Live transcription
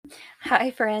Hi,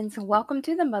 friends. Welcome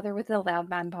to the Mother with a Loud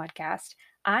Mind podcast.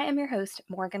 I am your host,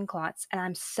 Morgan Klotz, and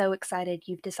I'm so excited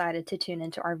you've decided to tune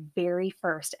into our very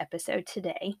first episode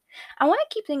today. I want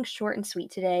to keep things short and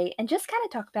sweet today and just kind of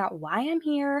talk about why I'm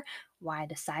here, why I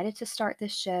decided to start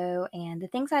this show, and the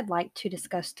things I'd like to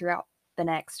discuss throughout the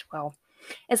next, well,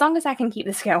 as long as I can keep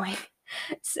this going.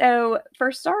 So,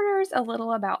 for starters, a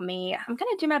little about me. I'm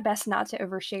going to do my best not to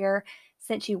overshare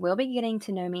since you will be getting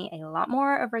to know me a lot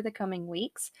more over the coming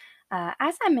weeks.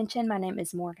 As I mentioned, my name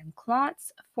is Morgan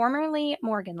Klotz, formerly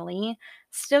Morgan Lee,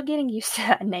 still getting used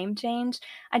to a name change.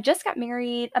 I just got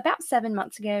married about 7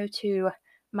 months ago to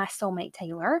my soulmate,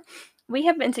 Taylor. We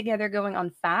have been together going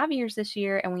on 5 years this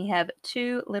year, and we have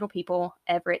two little people,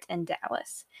 Everett and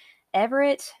Dallas.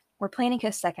 Everett, we're planning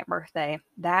his second birthday.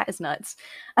 That is nuts.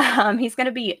 He's going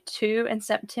to be 2 in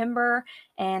September,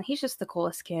 and he's just the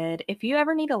coolest kid. If you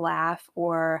ever need a laugh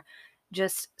or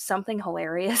just something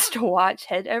hilarious to watch,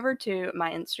 head over to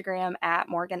my Instagram at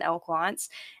Morgan L. Klontz,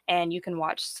 and you can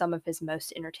watch some of his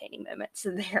most entertaining moments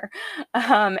there.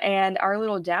 And our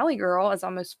little Dally girl is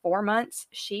almost 4 months.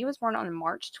 She was born on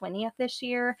March 20th this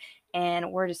year,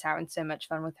 and we're just having so much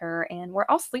fun with her, and we're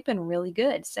all sleeping really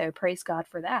good. So praise God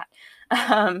for that.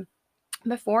 Um,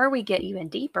 Before we get even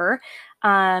deeper,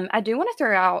 I do want to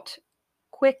throw out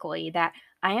quickly that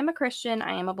I am a Christian,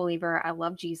 I am a believer, I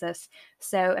love Jesus.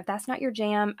 So if that's not your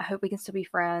jam, I hope we can still be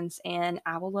friends and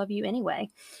I will love you anyway.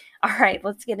 All right,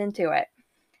 let's get into it.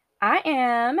 I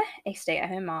am a stay at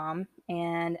home mom,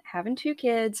 and having two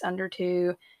kids under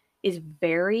two is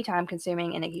very time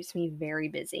consuming and it keeps me very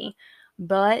busy.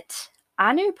 But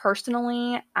I knew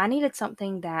personally I needed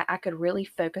something that I could really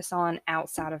focus on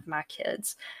outside of my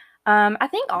kids. I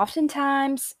think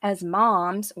oftentimes as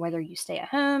moms, whether you stay at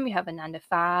home, you have a 9 to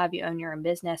 5, you own your own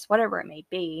business, whatever it may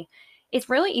be,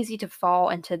 it's really easy to fall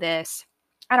into this,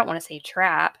 I don't want to say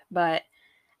trap, but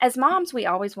as moms, we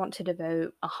always want to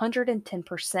devote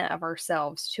 110% of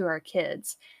ourselves to our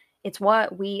kids. It's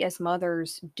what we as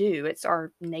mothers do, it's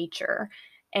our nature.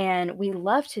 And we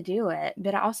love to do it,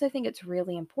 but I also think it's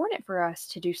really important for us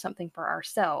to do something for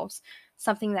ourselves,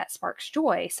 something that sparks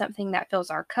joy, something that fills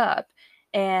our cup,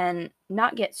 and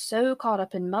not get so caught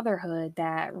up in motherhood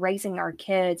that raising our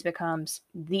kids becomes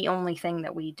the only thing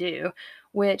that we do,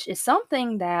 which is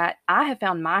something that I have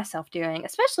found myself doing,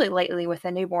 especially lately with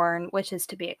a newborn, which is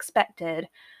to be expected.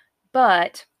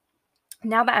 But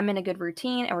now that I'm in a good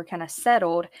routine and we're kind of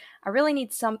settled, I really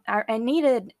need I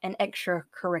needed an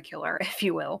extracurricular, if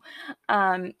you will.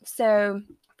 So,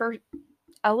 for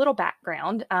a little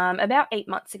background, about 8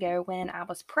 months ago when I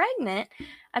was pregnant,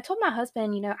 I told my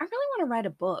husband, I really want to write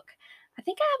a book. I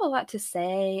think I have a lot to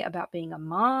say about being a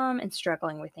mom and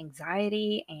struggling with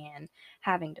anxiety and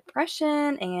having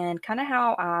depression and kind of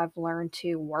how I've learned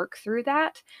to work through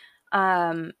that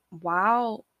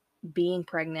while being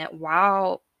pregnant,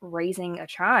 while raising a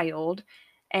child,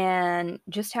 and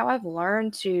just how I've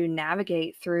learned to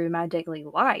navigate through my daily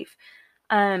life.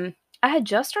 Um, I had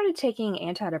just started taking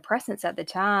antidepressants at the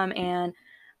time, and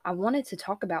I wanted to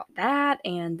talk about that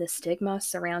and the stigma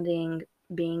surrounding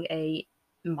being a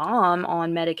mom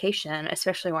on medication,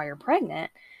 especially while you're pregnant.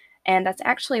 And that's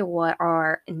actually what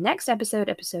our next episode,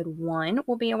 episode 1,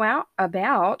 will be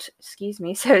about. Excuse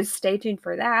me. So stay tuned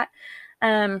for that.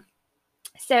 Um,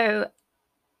 so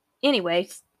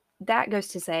anyways, that goes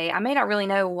to say I may not really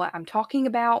know what I'm talking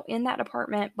about in that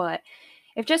department, but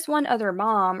if just one other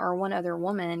mom or one other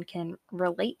woman can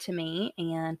relate to me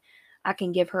and I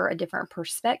can give her a different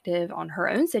perspective on her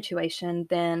own situation,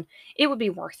 then it would be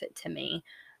worth it to me.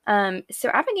 So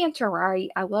I began to write.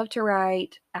 I love to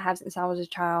write. I have since I was a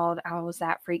child. I was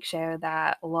that freak show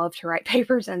that loved to write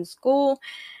papers in school.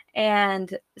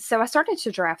 And so I started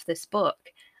to draft this book.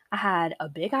 I had a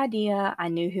big idea. I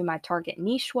knew who my target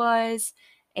niche was,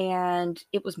 and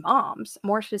it was moms,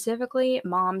 more specifically,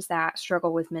 moms that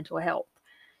struggle with mental health.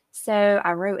 So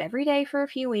I wrote every day for a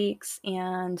few weeks,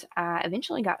 and I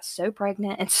eventually got so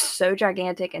pregnant and so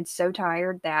gigantic and so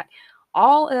tired that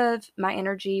all of my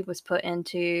energy was put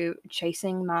into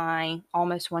chasing my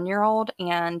almost 1 year old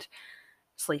and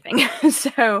sleeping.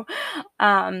 So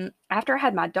after I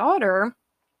had my daughter,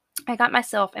 I got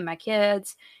myself and my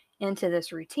kids into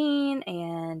this routine,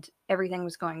 and everything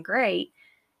was going great,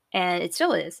 and it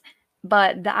still is.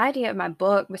 But the idea of my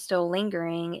book was still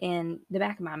lingering in the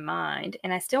back of my mind,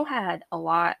 and I still had a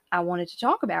lot I wanted to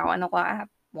talk about and a lot I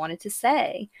wanted to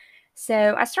say.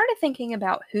 So I started thinking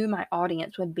about who my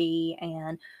audience would be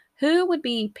and who would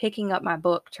be picking up my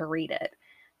book to read it.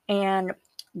 And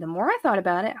the more I thought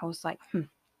about it, I was like,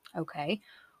 okay,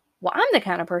 well, I'm the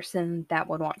kind of person that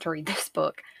would want to read this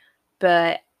book.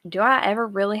 But do I ever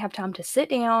really have time to sit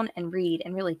down and read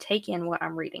and really take in what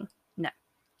I'm reading? No.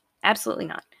 Absolutely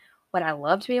not. Would I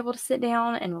love to be able to sit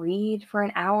down and read for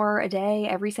an hour a day,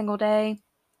 every single day?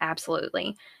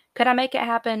 Absolutely. Could I make it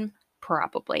happen?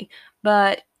 Probably.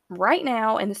 But right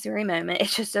now, in this very moment, it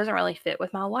just doesn't really fit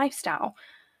with my lifestyle.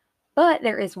 But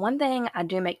there is one thing I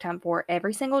do make time for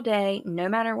every single day, no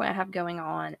matter what I have going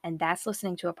on, and that's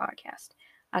listening to a podcast.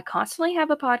 I constantly have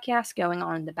a podcast going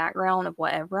on in the background of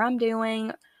whatever I'm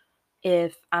doing.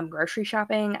 If I'm grocery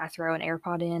shopping, I throw an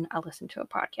AirPod in, I listen to a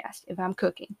podcast. If I'm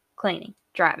cooking, cleaning,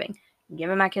 driving,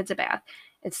 giving my kids a bath,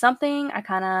 it's something I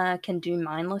kind of can do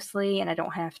mindlessly and I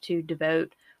don't have to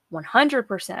devote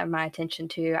 100% of my attention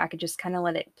to. I could just kind of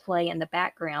let it play in the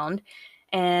background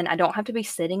and I don't have to be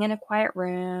sitting in a quiet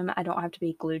room. I don't have to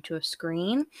be glued to a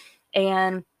screen.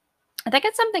 And I think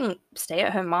it's something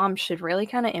stay-at-home moms should really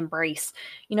kind of embrace.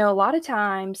 A lot of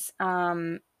times,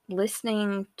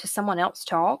 listening to someone else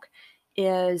talk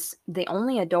is the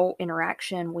only adult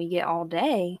interaction we get all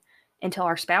day until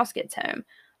our spouse gets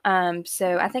home.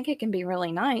 So I think it can be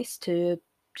really nice to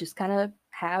just kind of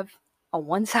have a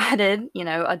one-sided,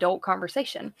 adult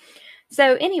conversation.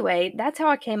 So, anyway, that's how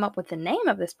I came up with the name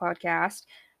of this podcast,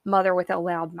 Mother with a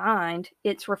Loud Mind.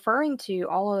 It's referring to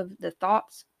all of the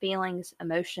thoughts, feelings,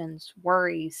 emotions,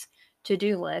 worries, to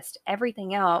do list,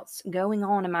 everything else going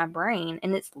on in my brain,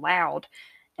 and it's loud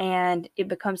and it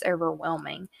becomes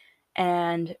overwhelming.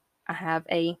 And I have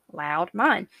a loud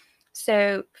mind.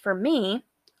 So, for me,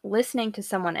 listening to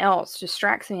someone else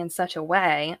distracts me in such a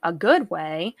way, a good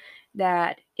way,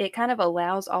 that it kind of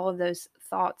allows all of those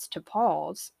thoughts to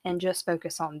pause and just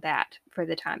focus on that for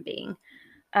the time being.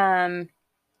 Um,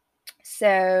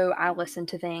 so I listen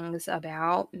to things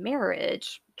about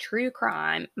marriage, true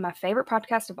crime. My favorite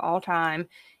podcast of all time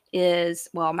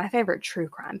my favorite true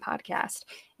crime podcast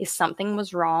is Something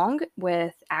Was Wrong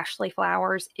with Ashley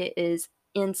Flowers. It is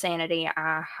insanity.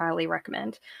 I highly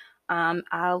recommend.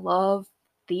 I love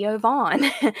Theo Vaughn.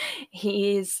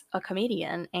 He's a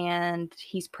comedian and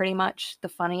he's pretty much the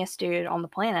funniest dude on the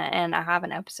planet. And I have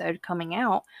an episode coming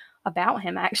out about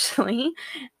him actually,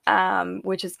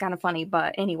 which is kind of funny.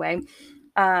 But anyway,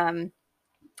 um,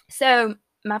 so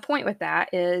my point with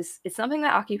that is it's something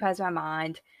that occupies my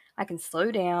mind. I can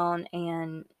slow down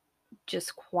and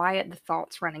just quiet the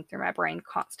thoughts running through my brain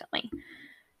constantly.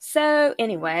 So,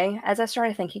 anyway, as I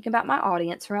started thinking about my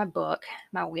audience for my book,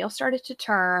 my wheels started to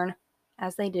turn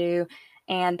as they do,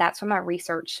 and that's when my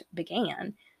research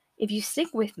began. If you stick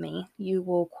with me, you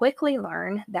will quickly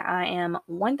learn that I am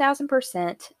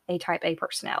 1000% a type A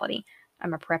personality.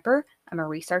 I'm a prepper, I'm a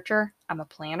researcher, I'm a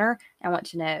planner. I want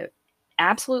to know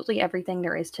absolutely everything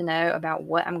there is to know about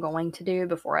what I'm going to do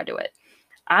before I do it.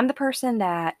 I'm the person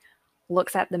that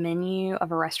looks at the menu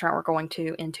of a restaurant we're going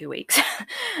to in 2 weeks.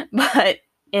 But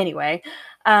anyway,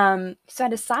 so I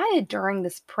decided during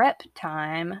this prep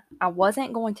time, I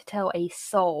wasn't going to tell a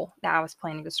soul that I was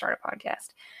planning to start a podcast.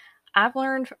 I've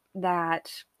learned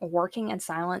that working in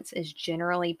silence is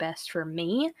generally best for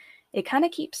me. It kind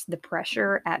of keeps the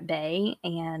pressure at bay,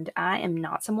 and I am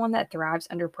not someone that thrives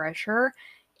under pressure.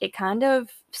 It kind of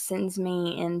sends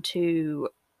me into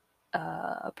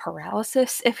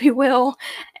paralysis, if you will,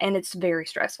 and it's very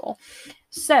stressful.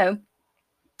 So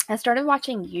I started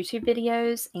watching YouTube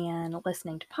videos and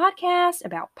listening to podcasts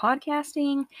about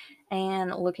podcasting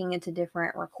and looking into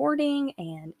different recording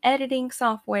and editing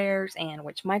softwares and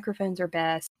which microphones are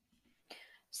best.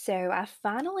 So I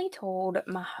finally told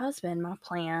my husband my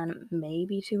plan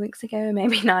maybe 2 weeks ago,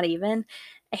 maybe not even.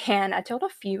 And I told a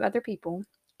few other people,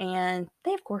 and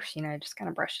they, of course, just kind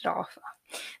of brushed it off.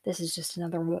 This is just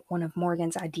another one of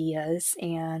Morgan's ideas.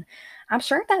 And I'm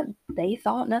sure that they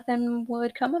thought nothing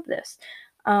would come of this.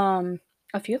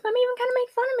 A few of them even kind of made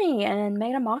fun of me and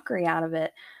made a mockery out of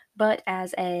it. But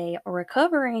as a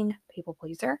recovering people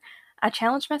pleaser, I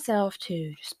challenged myself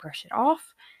to just brush it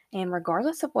off and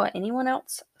regardless of what anyone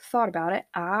else thought about it,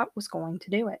 I was going to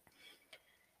do it.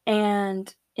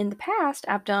 And in the past,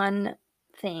 I've done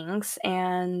things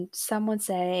and some would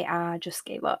say I just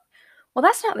gave up. Well,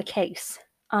 that's not the case.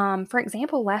 For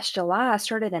example, last July, I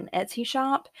started an Etsy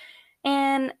shop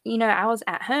and, I was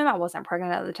at home. I wasn't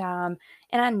pregnant at the time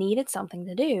and I needed something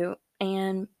to do.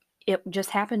 And it just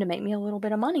happened to make me a little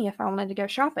bit of money if I wanted to go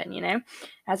shopping.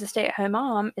 As a stay at home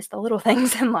mom, it's the little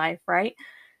things in life, right?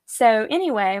 So,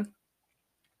 anyway,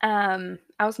 I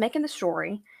was making the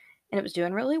story and it was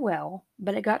doing really well,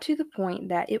 but it got to the point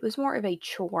that it was more of a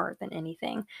chore than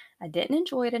anything. I didn't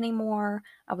enjoy it anymore.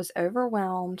 I was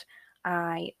overwhelmed.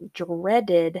 I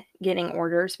dreaded getting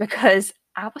orders because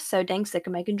I was so dang sick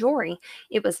of making jewelry.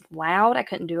 It was loud. I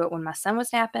couldn't do it when my son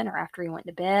was napping or after he went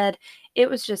to bed. It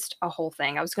was just a whole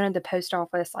thing. I was going to the post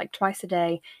office like twice a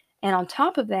day. And on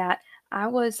top of that, I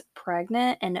was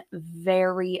pregnant and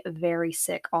very, very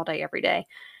sick all day, every day.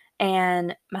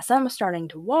 And my son was starting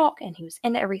to walk and he was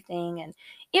into everything and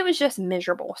it was just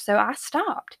miserable. So I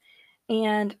stopped.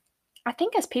 And I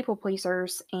think as people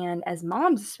pleasers and as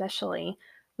moms especially,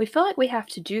 we feel like we have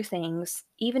to do things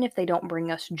even if they don't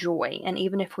bring us joy and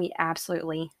even if we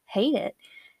absolutely hate it.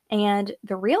 And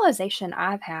the realization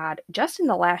I've had just in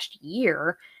the last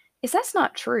year is that's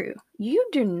not true. You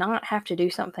do not have to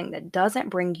do something that doesn't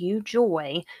bring you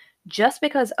joy just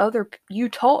because you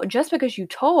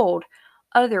told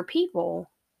other people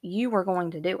you were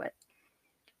going to do it.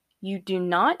 You do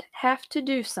not have to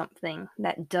do something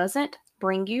that doesn't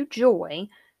bring you joy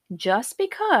just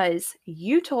because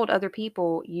you told other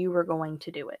people you were going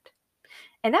to do it.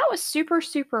 And that was super,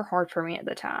 super hard for me at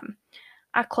the time.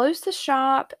 I closed the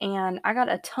shop and I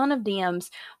got a ton of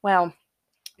DMs. Well,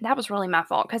 that was really my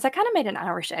fault because I kind of made an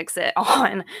Irish exit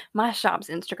on my shop's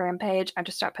Instagram page. I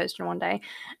just stopped posting one day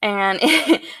and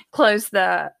it closed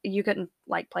you couldn't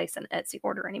like place an Etsy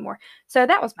order anymore. So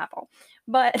that was my fault.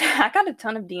 But I got a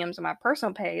ton of DMs on my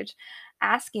personal page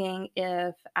asking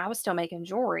if I was still making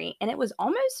jewelry. And it was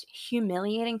almost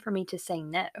humiliating for me to say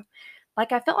no.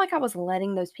 Like I felt like I was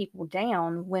letting those people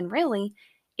down when really,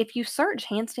 if you search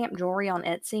hand stamp jewelry on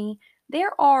Etsy,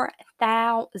 there are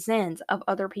thousands of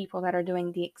other people that are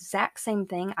doing the exact same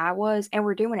thing I was, and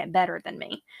were doing it better than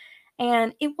me.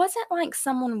 And it wasn't like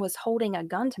someone was holding a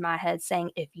gun to my head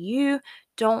saying, if you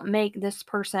don't make this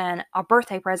person a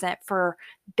birthday present for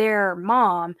their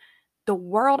mom, the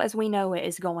world as we know it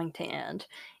is going to end.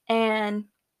 And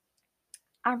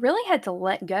I really had to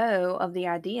let go of the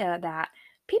idea that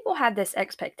people had this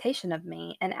expectation of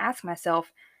me and ask myself,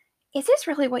 is this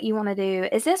really what you want to do?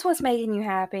 Is this what's making you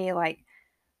happy? Like,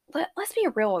 let's be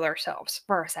real with ourselves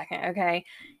for a second, okay?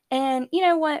 And you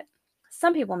know what?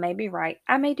 Some people may be right.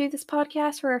 I may do this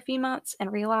podcast for a few months and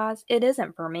realize it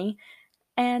isn't for me,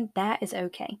 and that is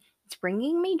okay. It's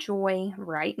bringing me joy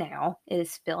right now. It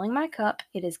is filling my cup.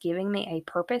 It is giving me a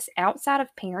purpose outside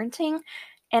of parenting,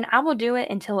 and I will do it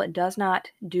until it does not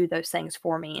do those things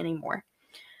for me anymore.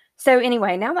 So,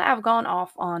 anyway, now that I've gone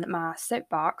off on my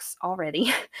soapbox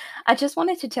already, I just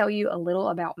wanted to tell you a little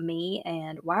about me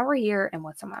and why we're here and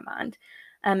what's on my mind.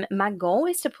 My goal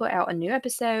is to put out a new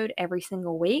episode every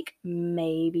single week,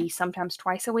 maybe sometimes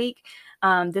twice a week.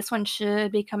 This one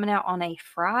should be coming out on a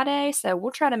Friday, so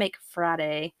we'll try to make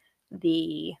Friday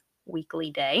the weekly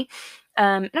day.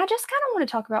 And I just kind of want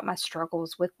to talk about my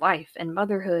struggles with life and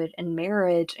motherhood and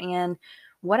marriage and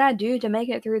what I do to make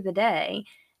it through the day.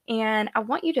 And I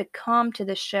want you to come to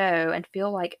the show and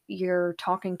feel like you're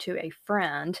talking to a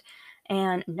friend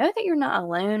and know that you're not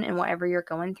alone in whatever you're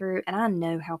going through. And I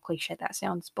know how cliche that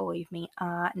sounds, believe me,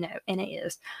 I know, and it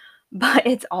is. But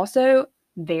it's also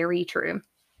very true.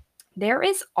 There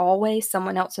is always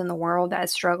someone else in the world that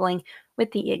is struggling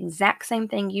with the exact same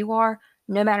thing you are,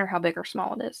 no matter how big or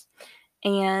small it is.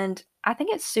 And I think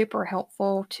it's super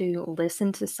helpful to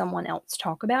listen to someone else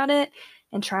talk about it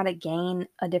and try to gain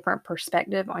a different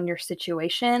perspective on your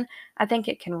situation. I think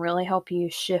it can really help you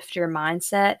shift your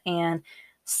mindset and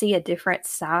see a different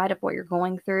side of what you're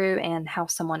going through and how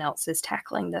someone else is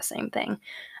tackling the same thing.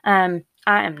 I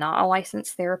am not a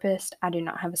licensed therapist. I do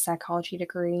not have a psychology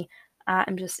degree. I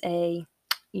am just a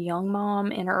young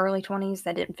mom in her early 20s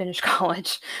that didn't finish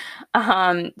college.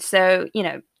 So,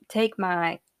 take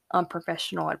my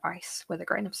unprofessional advice with a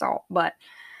grain of salt. But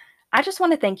I just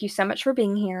want to thank you so much for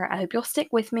being here. I hope you'll stick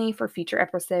with me for future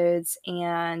episodes.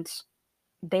 And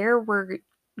there we're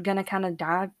going to kind of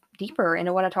dive deeper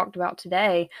into what I talked about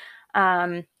today.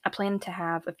 I plan to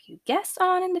have a few guests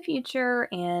on in the future,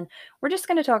 and we're just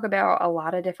going to talk about a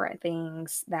lot of different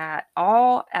things that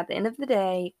all, at the end of the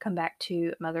day, come back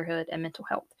to motherhood and mental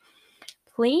health.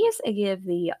 Please give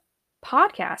the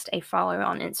podcast a follow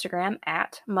on Instagram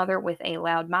at Mother with a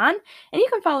Loud Mind. And you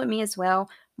can follow me as well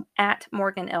at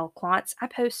Morgan L. Klotz. I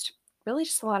post really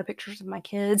just a lot of pictures of my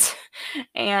kids.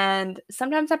 And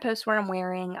sometimes I post what I'm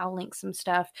wearing. I'll link some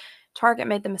stuff. Target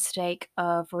made the mistake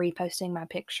of reposting my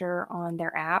picture on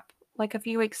their app like a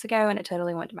few weeks ago, and it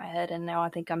totally went to my head. And now I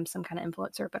think I'm some kind of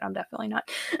influencer, but I'm definitely not.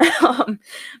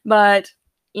 But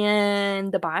in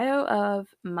the bio of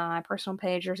my personal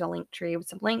page, there's a link tree with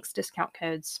some links, discount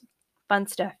codes, fun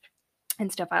stuff,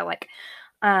 and stuff I like.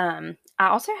 I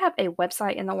also have a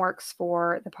website in the works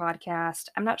for the podcast.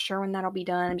 I'm not sure when that'll be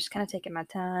done. I'm just kind of taking my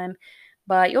time,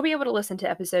 but you'll be able to listen to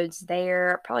episodes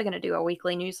there. Probably going to do a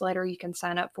weekly newsletter you can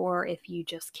sign up for if you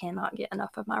just cannot get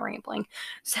enough of my rambling.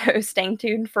 So stay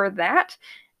tuned for that.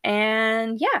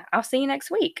 And yeah, I'll see you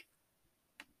next week.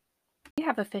 You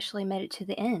have officially made it to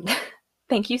the end.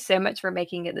 Thank you so much for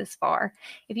making it this far.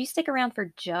 If you stick around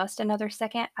for just another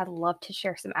second, I'd love to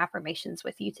share some affirmations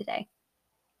with you today.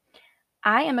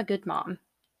 I am a good mom.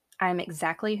 I am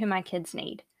exactly who my kids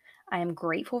need. I am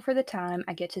grateful for the time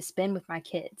I get to spend with my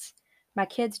kids. My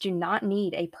kids do not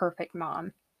need a perfect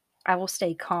mom. I will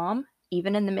stay calm,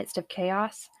 even in the midst of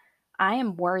chaos. I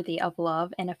am worthy of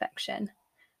love and affection.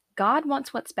 God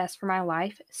wants what's best for my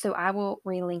life, so I will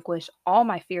relinquish all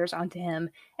my fears onto Him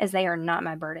as they are not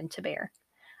my burden to bear.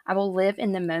 I will live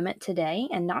in the moment today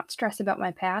and not stress about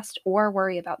my past or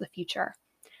worry about the future.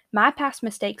 My past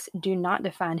mistakes do not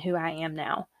define who I am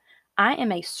now. I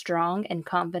am a strong and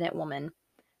confident woman.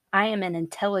 I am an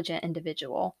intelligent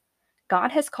individual.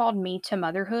 God has called me to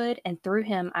motherhood, and through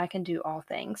Him, I can do all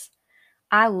things.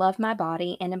 I love my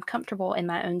body and am comfortable in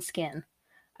my own skin.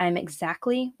 I am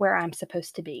exactly where I'm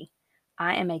supposed to be.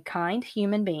 I am a kind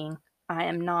human being. I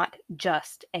am not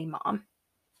just a mom.